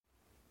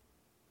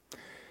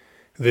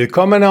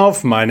Willkommen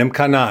auf meinem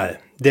Kanal.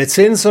 Der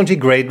Zins und die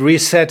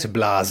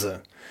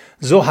Great-Reset-Blase.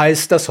 So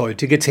heißt das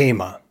heutige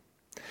Thema.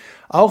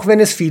 Auch wenn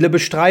es viele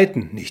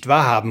bestreiten, nicht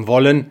wahrhaben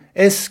wollen,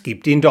 es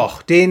gibt ihn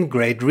doch, den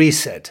Great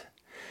Reset.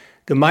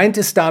 Gemeint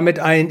ist damit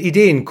ein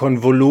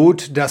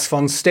Ideenkonvolut, das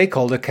von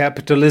Stakeholder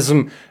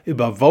Capitalism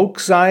über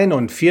Woke-Sein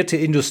und vierte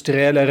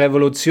industrielle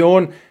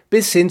Revolution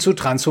bis hin zu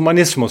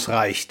Transhumanismus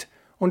reicht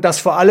und das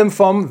vor allem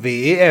vom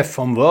WEF,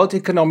 vom World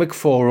Economic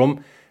Forum,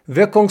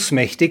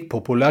 wirkungsmächtig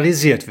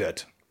popularisiert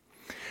wird.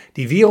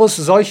 Die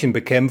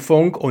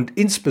Virus-Seuchenbekämpfung und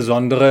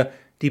insbesondere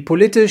die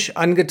politisch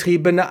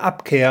angetriebene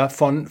Abkehr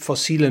von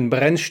fossilen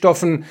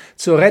Brennstoffen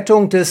zur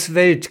Rettung des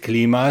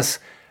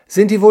Weltklimas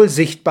sind die wohl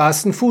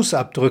sichtbarsten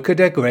Fußabdrücke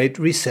der Great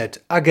Reset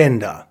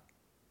Agenda.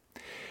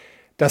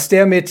 Dass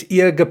der mit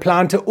ihr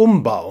geplante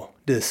Umbau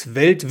des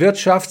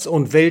Weltwirtschafts-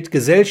 und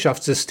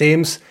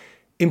Weltgesellschaftssystems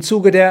im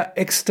Zuge der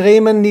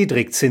extremen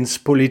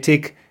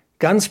Niedrigzinspolitik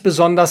ganz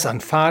besonders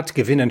an Fahrt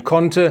gewinnen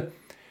konnte,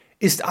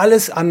 ist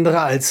alles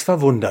andere als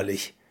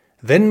verwunderlich,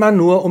 wenn man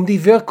nur um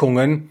die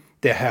Wirkungen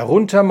der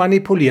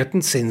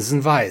heruntermanipulierten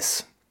Zinsen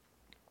weiß.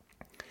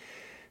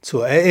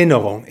 Zur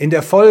Erinnerung, in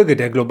der Folge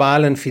der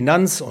globalen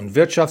Finanz- und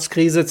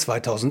Wirtschaftskrise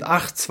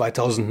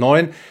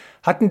 2008/2009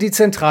 hatten die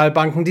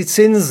Zentralbanken die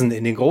Zinsen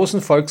in den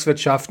großen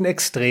Volkswirtschaften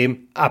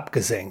extrem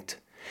abgesenkt.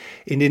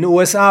 In den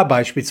USA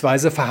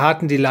beispielsweise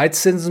verharrten die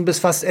Leitzinsen bis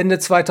fast Ende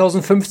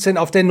 2015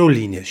 auf der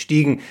Nulllinie,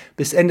 stiegen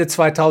bis Ende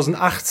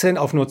 2018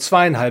 auf nur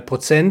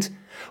 2,5%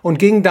 und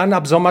gingen dann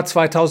ab Sommer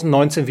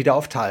 2019 wieder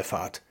auf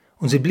Talfahrt.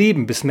 Und sie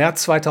blieben bis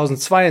März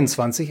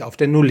 2022 auf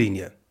der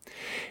Nulllinie.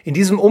 In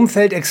diesem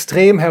Umfeld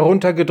extrem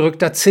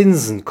heruntergedrückter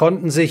Zinsen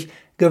konnten sich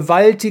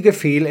gewaltige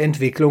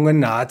Fehlentwicklungen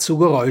nahezu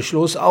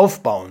geräuschlos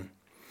aufbauen.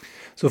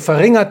 So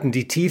verringerten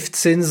die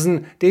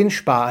Tiefzinsen den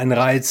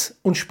Sparanreiz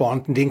und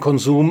spornten den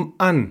Konsum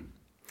an.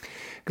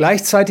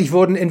 Gleichzeitig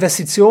wurden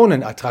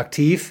Investitionen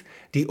attraktiv,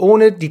 die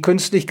ohne die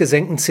künstlich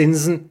gesenkten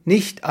Zinsen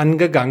nicht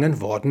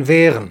angegangen worden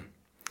wären.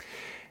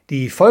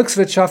 Die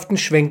Volkswirtschaften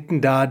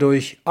schwenkten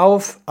dadurch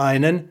auf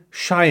einen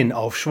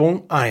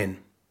Scheinaufschwung ein.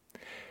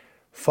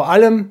 Vor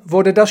allem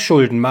wurde das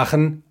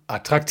Schuldenmachen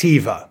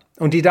attraktiver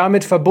und die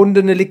damit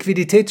verbundene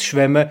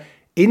Liquiditätsschwemme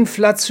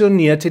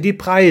inflationierte die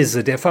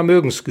Preise der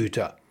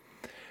Vermögensgüter.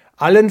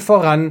 Allen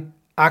voran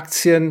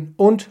Aktien-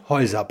 und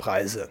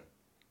Häuserpreise.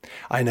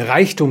 Eine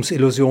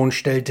Reichtumsillusion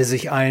stellte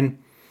sich ein,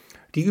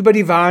 die über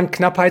die wahren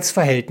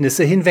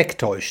Knappheitsverhältnisse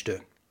hinwegtäuschte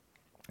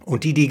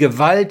und die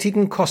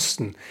gewaltigen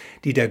Kosten,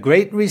 die der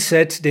Great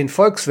Reset den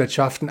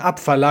Volkswirtschaften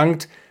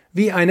abverlangt,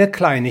 wie eine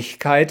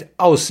Kleinigkeit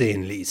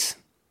aussehen ließ.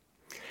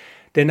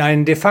 Denn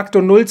ein de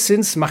facto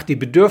Nullzins macht die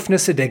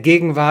Bedürfnisse der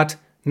Gegenwart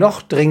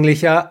noch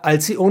dringlicher,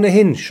 als sie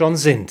ohnehin schon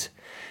sind,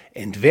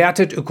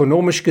 entwertet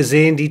ökonomisch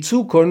gesehen die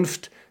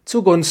Zukunft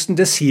zugunsten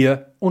des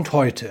Hier und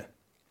Heute.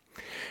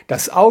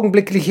 Das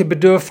augenblickliche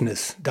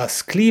Bedürfnis,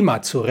 das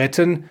Klima zu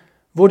retten,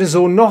 wurde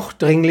so noch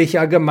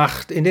dringlicher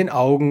gemacht in den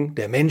Augen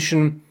der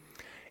Menschen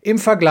im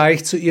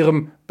Vergleich zu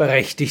ihrem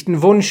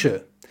berechtigten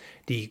Wunsche,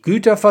 die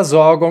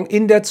Güterversorgung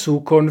in der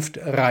Zukunft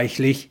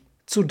reichlich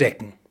zu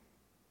decken.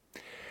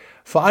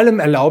 Vor allem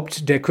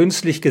erlaubt der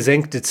künstlich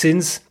gesenkte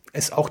Zins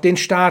es auch den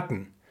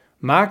Staaten,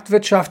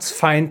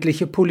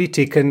 marktwirtschaftsfeindliche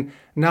Politiken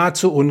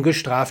nahezu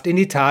ungestraft in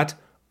die Tat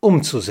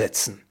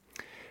umzusetzen.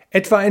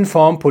 Etwa in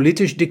Form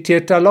politisch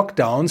diktierter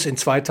Lockdowns in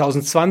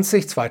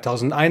 2020,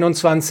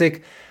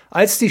 2021,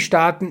 als die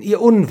Staaten ihr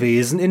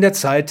Unwesen in der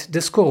Zeit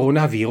des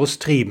Coronavirus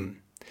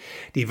trieben.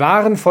 Die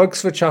wahren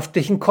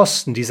volkswirtschaftlichen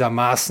Kosten dieser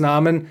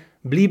Maßnahmen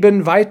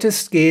blieben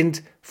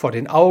weitestgehend vor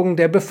den Augen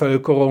der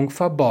Bevölkerung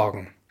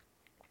verborgen,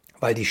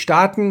 weil die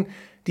Staaten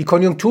die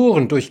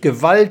Konjunkturen durch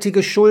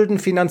gewaltige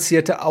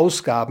schuldenfinanzierte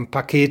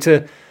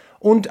Ausgabenpakete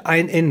und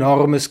ein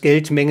enormes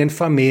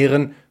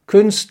Geldmengenvermehren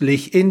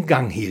künstlich in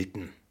Gang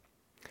hielten.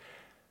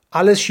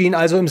 Alles schien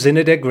also im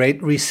Sinne der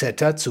Great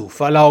Resetter zu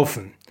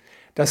verlaufen.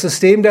 Das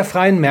System der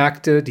freien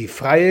Märkte, die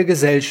freie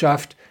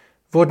Gesellschaft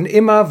wurden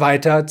immer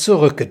weiter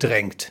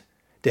zurückgedrängt.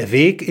 Der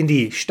Weg in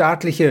die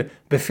staatliche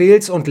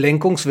Befehls- und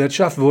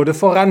Lenkungswirtschaft wurde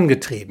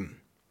vorangetrieben.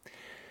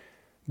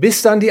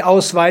 Bis dann die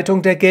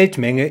Ausweitung der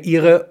Geldmenge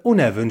ihre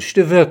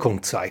unerwünschte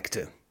Wirkung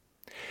zeigte.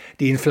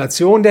 Die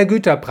Inflation der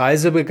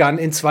Güterpreise begann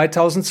in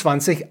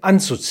 2020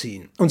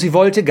 anzuziehen und sie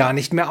wollte gar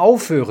nicht mehr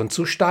aufhören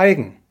zu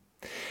steigen.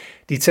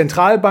 Die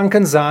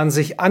Zentralbanken sahen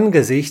sich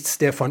angesichts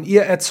der von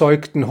ihr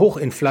erzeugten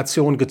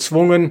Hochinflation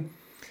gezwungen,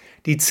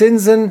 die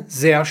Zinsen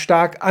sehr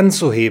stark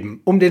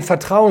anzuheben, um den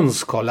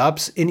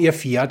Vertrauenskollaps in ihr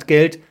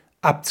Fiat-Geld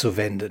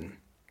abzuwenden.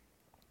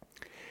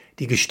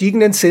 Die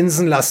gestiegenen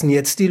Zinsen lassen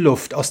jetzt die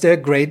Luft aus der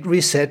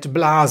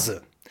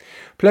Great-Reset-Blase.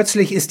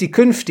 Plötzlich ist die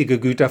künftige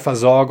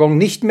Güterversorgung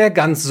nicht mehr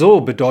ganz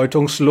so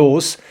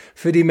bedeutungslos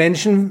für die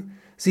Menschen,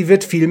 sie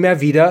wird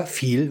vielmehr wieder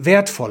viel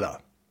wertvoller.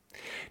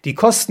 Die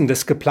Kosten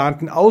des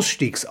geplanten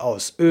Ausstiegs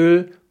aus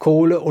Öl,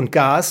 Kohle und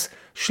Gas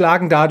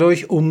schlagen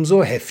dadurch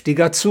umso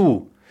heftiger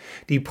zu.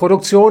 Die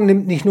Produktion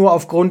nimmt nicht nur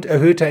aufgrund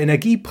erhöhter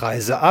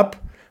Energiepreise ab,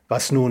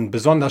 was nun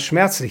besonders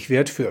schmerzlich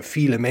wird für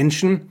viele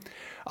Menschen,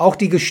 auch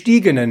die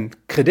gestiegenen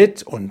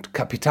Kredit- und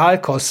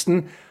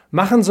Kapitalkosten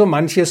machen so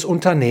manches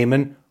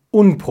Unternehmen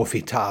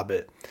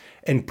unprofitabel,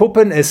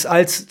 entpuppen es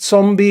als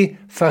Zombie,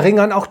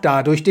 verringern auch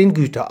dadurch den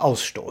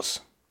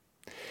Güterausstoß.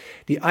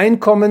 Die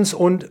Einkommens-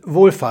 und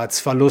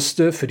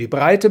Wohlfahrtsverluste für die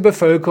breite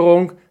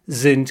Bevölkerung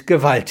sind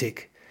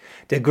gewaltig.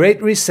 Der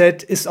Great Reset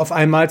ist auf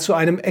einmal zu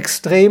einem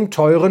extrem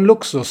teuren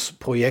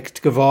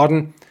Luxusprojekt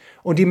geworden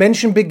und die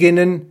Menschen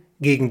beginnen,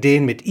 gegen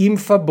den mit ihm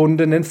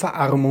verbundenen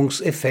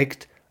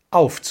Verarmungseffekt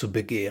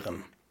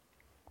aufzubegehren.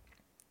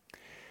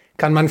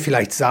 Kann man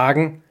vielleicht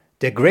sagen,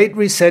 der Great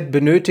Reset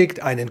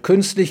benötigt einen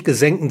künstlich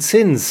gesenkten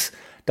Zins,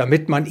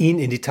 damit man ihn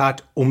in die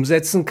Tat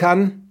umsetzen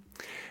kann?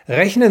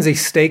 Rechnen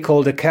sich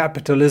Stakeholder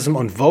Capitalism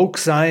und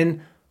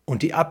Woke-Sein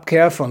und die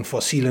Abkehr von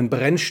fossilen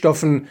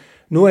Brennstoffen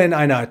nur in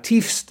einer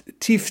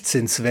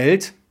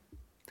Tiefzinswelt?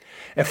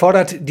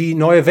 Erfordert die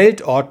neue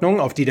Weltordnung,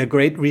 auf die der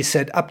Great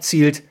Reset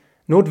abzielt,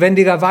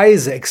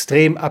 notwendigerweise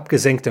extrem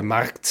abgesenkte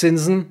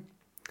Marktzinsen?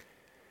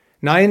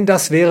 Nein,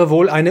 das wäre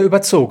wohl eine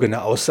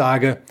überzogene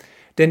Aussage,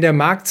 denn der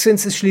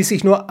Marktzins ist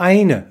schließlich nur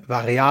eine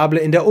Variable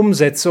in der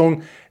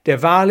Umsetzung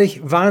der wahrlich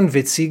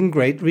wahnwitzigen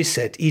Great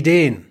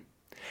Reset-Ideen.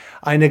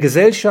 Eine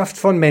Gesellschaft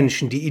von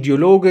Menschen, die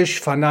ideologisch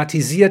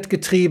fanatisiert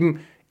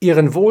getrieben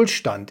ihren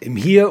Wohlstand im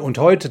Hier und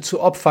Heute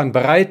zu opfern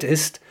bereit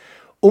ist,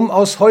 um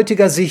aus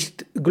heutiger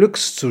Sicht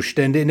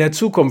Glückszustände in der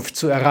Zukunft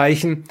zu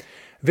erreichen,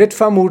 wird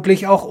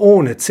vermutlich auch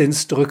ohne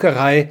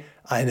Zinsdrückerei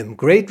einem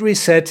Great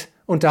Reset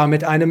und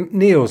damit einem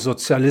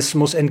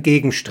Neosozialismus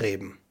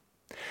entgegenstreben.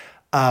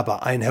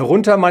 Aber ein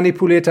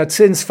heruntermanipulierter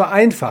Zins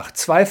vereinfacht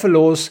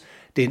zweifellos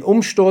den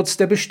Umsturz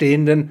der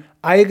bestehenden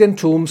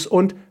Eigentums-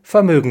 und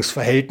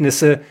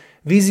Vermögensverhältnisse,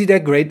 wie sie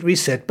der Great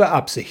Reset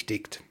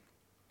beabsichtigt.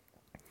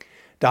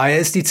 Daher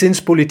ist die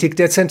Zinspolitik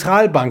der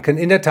Zentralbanken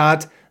in der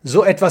Tat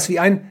so etwas wie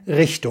ein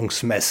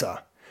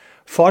Richtungsmesser.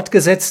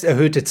 Fortgesetzt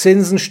erhöhte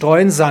Zinsen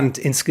streuen Sand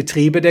ins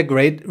Getriebe der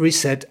Great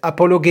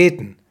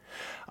Reset-Apologeten.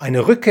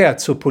 Eine Rückkehr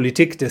zur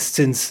Politik des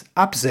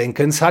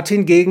Zinsabsenkens hat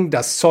hingegen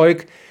das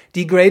Zeug,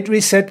 die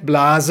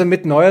Great-Reset-Blase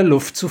mit neuer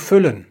Luft zu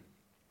füllen.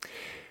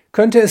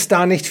 Könnte es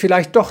da nicht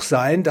vielleicht doch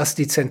sein, dass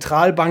die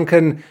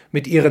Zentralbanken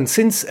mit ihren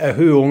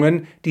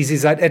Zinserhöhungen, die sie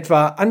seit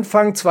etwa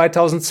Anfang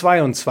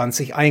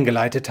 2022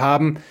 eingeleitet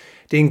haben,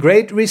 den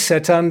Great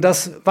Resettern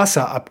das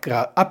Wasser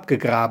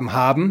abgegraben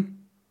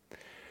haben?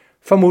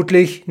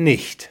 Vermutlich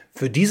nicht.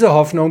 Für diese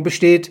Hoffnung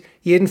besteht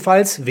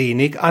jedenfalls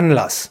wenig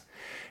Anlass.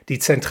 Die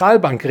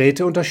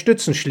Zentralbankräte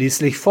unterstützen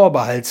schließlich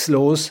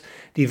vorbehaltslos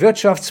die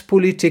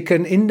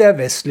Wirtschaftspolitiken in der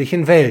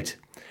westlichen Welt,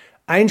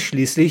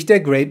 einschließlich der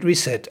Great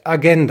Reset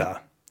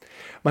Agenda.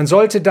 Man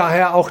sollte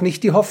daher auch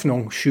nicht die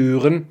Hoffnung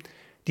schüren,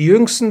 die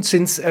jüngsten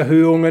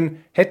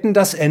Zinserhöhungen hätten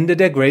das Ende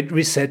der Great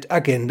Reset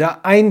Agenda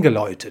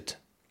eingeläutet.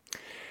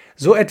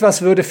 So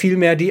etwas würde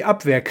vielmehr die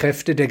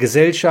Abwehrkräfte der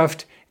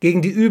Gesellschaft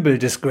gegen die Übel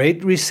des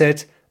Great Reset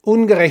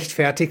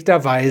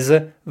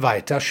ungerechtfertigterweise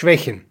weiter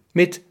schwächen,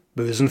 mit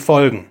bösen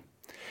Folgen.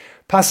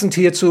 Passend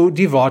hierzu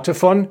die Worte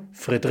von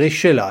Friedrich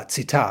Schiller,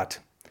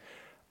 Zitat: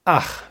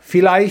 »Ach,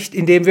 vielleicht,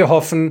 indem wir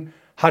hoffen,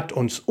 hat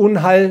uns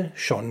Unheil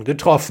schon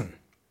getroffen.«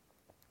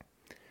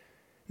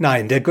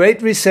 Nein, der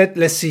Great Reset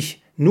lässt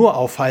sich nur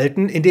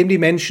aufhalten, indem die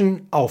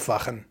Menschen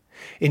aufwachen,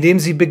 indem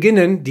sie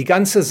beginnen, die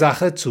ganze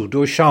Sache zu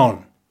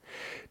durchschauen.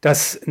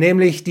 Dass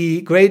nämlich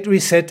die Great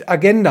Reset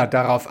Agenda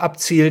darauf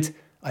abzielt,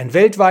 ein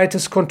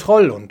weltweites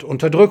Kontroll- und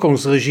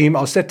Unterdrückungsregime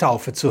aus der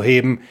Taufe zu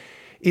heben,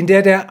 in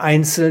der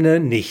Einzelne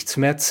nichts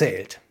mehr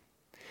zählt.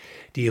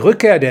 Die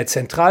Rückkehr der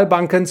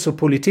Zentralbanken zur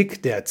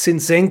Politik der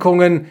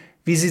Zinssenkungen,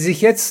 wie sie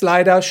sich jetzt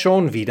leider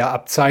schon wieder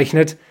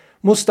abzeichnet,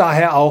 muss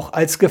daher auch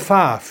als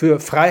Gefahr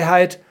für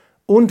Freiheit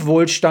und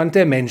Wohlstand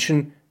der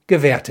Menschen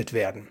gewertet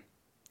werden.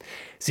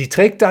 Sie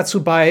trägt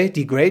dazu bei,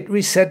 die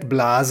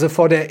Great-Reset-Blase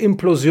vor der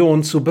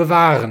Implosion zu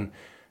bewahren,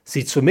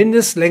 sie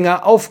zumindest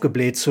länger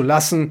aufgebläht zu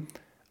lassen,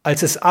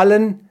 als es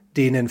allen,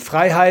 denen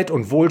Freiheit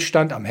und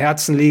Wohlstand am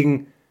Herzen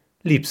liegen,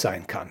 lieb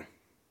sein kann.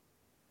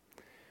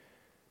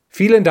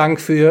 Vielen Dank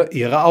für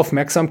Ihre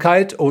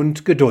Aufmerksamkeit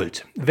und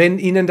Geduld. Wenn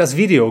Ihnen das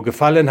Video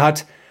gefallen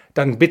hat,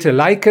 dann bitte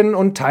liken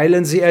und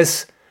teilen Sie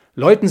es,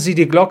 läuten Sie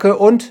die Glocke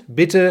und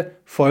bitte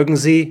folgen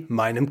Sie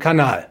meinem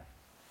Kanal.